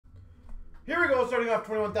Here we go, starting off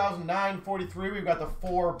 21,943. We've got the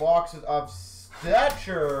 4 boxes of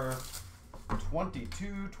Stature.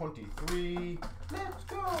 22, 23. Let's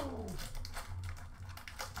go.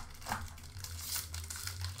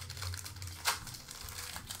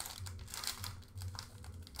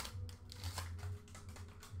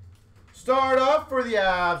 Start off for the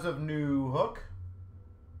Avs of New Hook.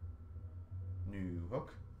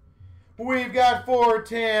 We've got for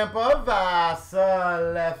Tampa,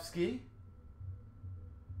 Vasilevsky.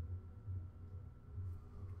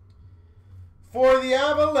 For the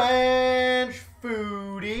Avalanche,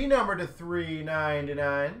 Foodie, number to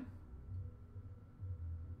 399.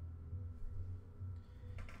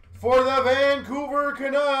 For the Vancouver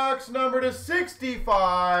Canucks, number to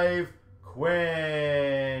 65,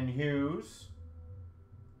 Quinn Hughes.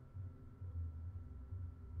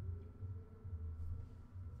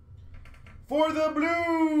 For the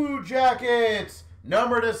Blue Jackets,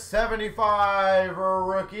 number to 75,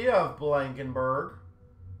 rookie of Blankenberg.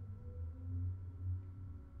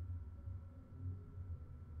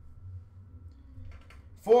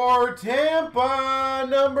 For Tampa,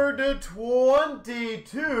 number to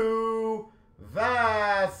 22,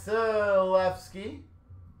 Vasilevsky.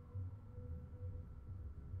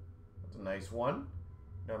 That's a nice one.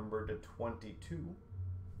 Number to 22.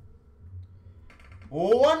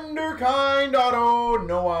 Wonderkind auto,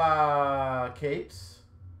 Noah Cates.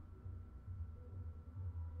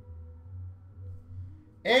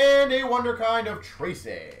 And a Wonderkind of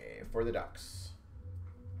Tracy for the Ducks.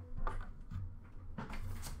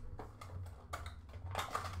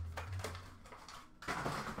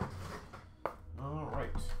 All right.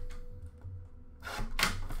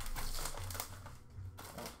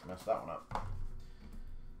 Oh, messed that one up.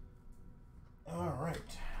 All right.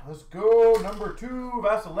 Let's go. Number 2,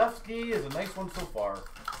 Vasilevsky is a nice one so far.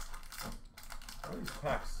 What are these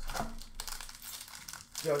packs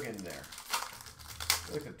dug in there? I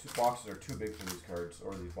feel like the 2 boxes are too big for these cards,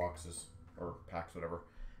 or these boxes, or packs, whatever.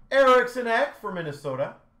 Eriksson Ek for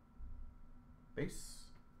Minnesota. Base.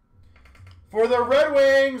 For the Red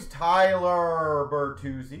Wings, Tyler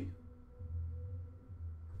Bertuzzi.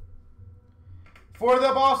 For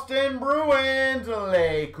the Boston Bruins,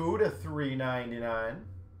 Leiku to 399.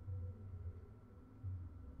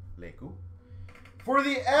 Leiku. For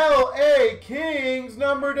the LA Kings,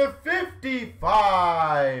 number to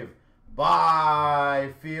 55,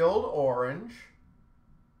 Byfield orange.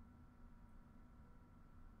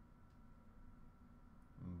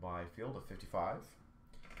 Byfield of 55.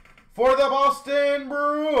 For the Boston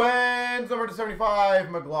Bruins, number to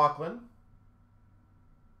 75, McLaughlin.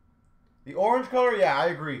 The orange color, yeah, I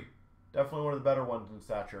agree. Definitely one of the better ones in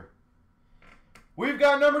Stature. We've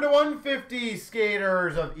got number to 150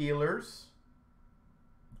 skaters of Ehlers.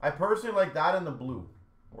 I personally like that in the blue.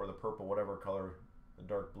 Or the purple, whatever color the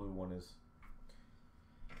dark blue one is.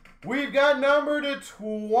 We've got number to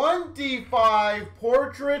 25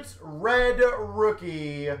 Portraits Red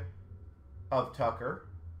Rookie of Tucker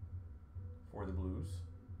for the Blues.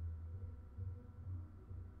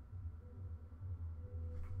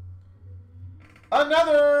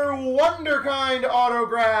 Another Wonderkind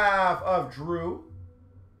autograph of Drew.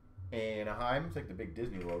 Anaheim. It's like the big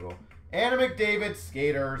Disney logo. And a McDavid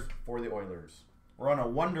skaters for the Oilers. We're on a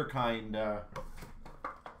Wonderkind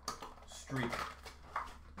streak.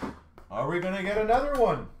 Are we going to get another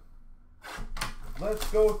one? Let's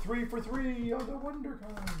go 3 for 3 on the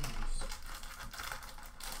Wonderkinds.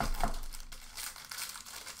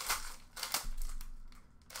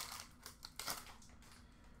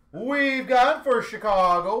 We've got for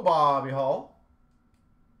Chicago, Bobby Hull.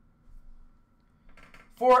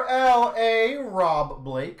 For LA, Rob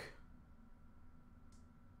Blake.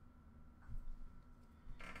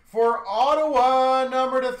 For Ottawa,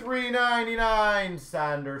 number to 399,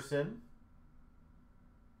 Sanderson.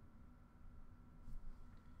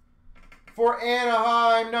 For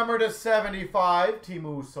Anaheim, number to 75,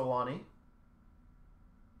 Teemu Solani.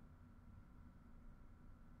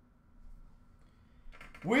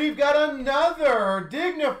 We've got another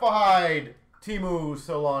dignified Teemu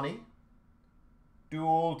Solani.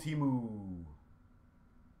 Dual Teemu.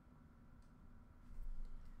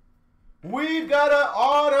 We've got an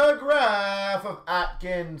autograph of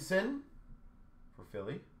Atkinson for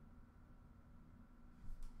Philly.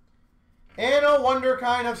 And a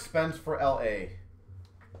Wonderkind of Spence for LA.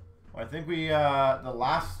 I think we, the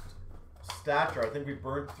last Stature, I think we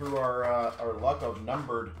burned through our luck of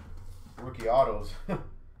numbered rookie autos.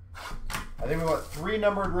 I think we got 3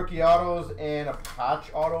 numbered rookie autos and a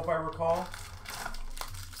patch auto, if I recall.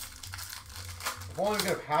 I've only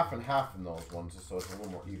got half and half in those ones, so it's a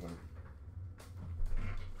little more even.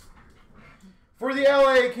 For the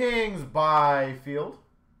LA Kings, Byfield.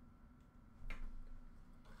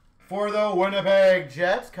 For the Winnipeg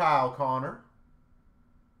Jets, Kyle Connor.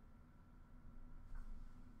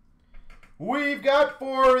 We've got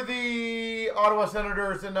for the Ottawa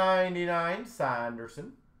Senators the 99,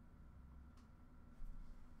 Sanderson.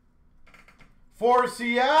 For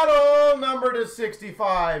Seattle, number to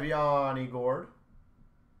 65, Yanni Gord.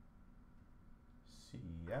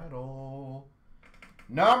 Seattle.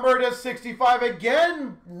 Number to 65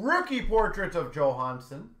 again, rookie portrait of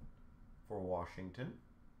Johansson for Washington.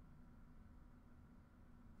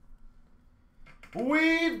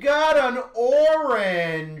 We've got an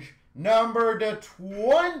orange, number to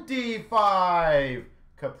 25,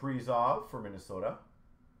 Kaprizov for Minnesota.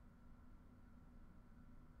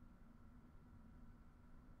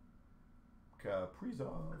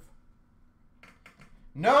 Kaprizov.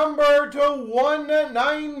 Number to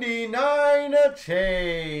 199,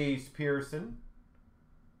 Chase Pearson.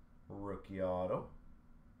 Rookie auto.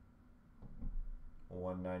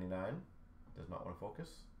 199. Does not want to focus.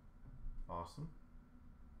 Awesome.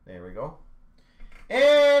 There we go.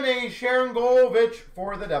 And a Sharon Govich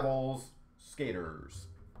for the Devils Skaters.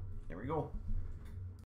 There we go.